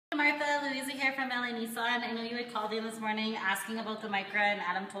here from LA Nissan. I know you had called in this morning asking about the Micra, and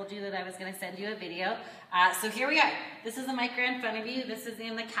Adam told you that I was going to send you a video. So here we are. This is the Micra in front of you. This is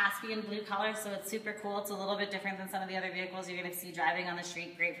in the Caspian blue color, so it's super cool. It's a little bit different than some of the other vehicles you're going to see driving on the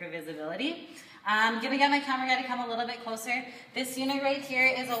street. Great for visibility. I'm going to get my camera guy to come a little bit closer. This unit right here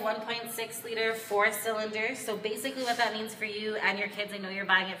is a 1.6 liter 4-cylinder. So basically what that means for you and your kids, I know you're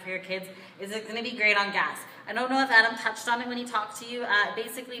buying it for your kids, is it's going to be great on gas. I don't know if Adam touched on it when he talked to you. It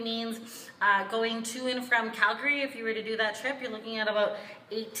basically means going to and from Calgary, if you were to do that trip, you're looking at about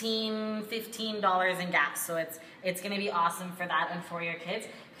 $18, $15 in gas. So it's going to be awesome for that and for your kids.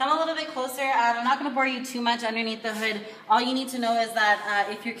 Come a little bit closer. I'm not going to bore you too much underneath the hood. All you need to know is that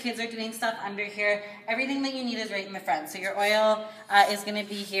if your kids are doing stuff under here, everything that you need is right in the front. So your oil is going to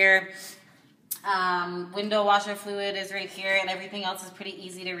be here. Window washer fluid is right here, and everything else is pretty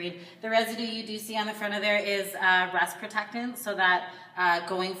easy to read. The residue you do see on the front of there is rust protectant, so that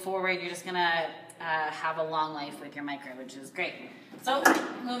going forward you're just going to have a long life with your Micra, which is great. So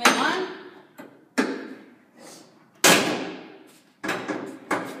moving on.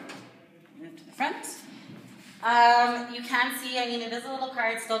 Move to the front. You can see, I mean, it is a little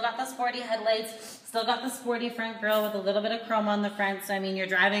car. It's still got the sporty headlights, still got the sporty front grille with a little bit of chrome on the front. So, I mean, you're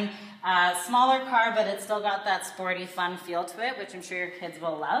driving a smaller car, but it's still got that sporty, fun feel to it, which I'm sure your kids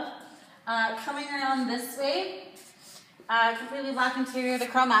will love. Coming around this way, completely black interior. The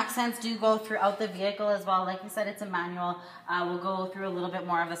chrome accents do go throughout the vehicle as well. Like you said, it's a manual. We'll go through a little bit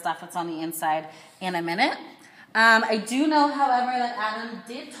more of the stuff that's on the inside in a minute. I do know, however, that Adam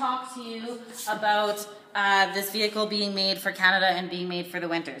did talk to you about this vehicle being made for Canada and being made for the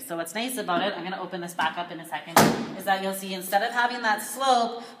winter. So what's nice about it, I'm going to open this back up in a second, is that you'll see instead of having that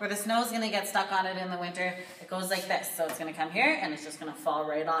slope where the snow is going to get stuck on it in the winter, it goes like this. So it's going to come here and it's just going to fall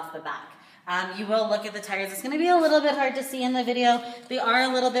right off the back. You will look at the tires. It's going to be a little bit hard to see in the video. They are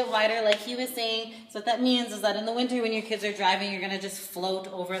a little bit wider, like he was saying. So what that means is that in the winter when your kids are driving, you're going to just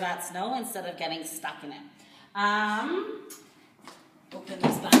float over that snow instead of getting stuck in it. Open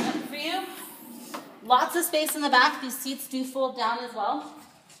this back up for you. Lots of space in the back. These seats do fold down as well.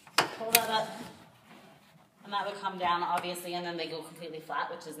 Pull that up. And that would come down, obviously, and then they go completely flat,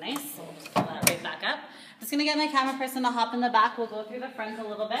 which is nice. So we'll just pull that right back up. I'm just going to get my camera person to hop in the back. We'll go through the front a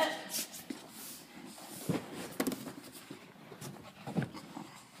little bit.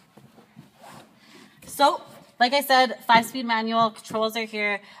 So, like I said, 5-speed manual, controls are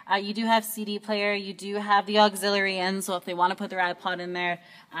here. You do have CD player, you do have the auxiliary in, so if they want to put their iPod in there,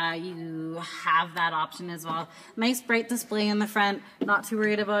 you have that option as well. Nice bright display in the front, not too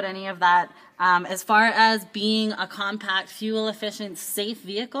worried about any of that. As far as being a compact, fuel-efficient, safe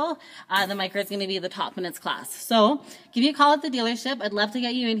vehicle, the Micra is going to be the top in its class. So, give me a call at the dealership. I'd love to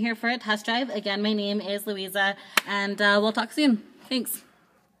get you in here for a test drive. Again, my name is Luiza, and we'll talk soon. Thanks.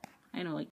 I know, like,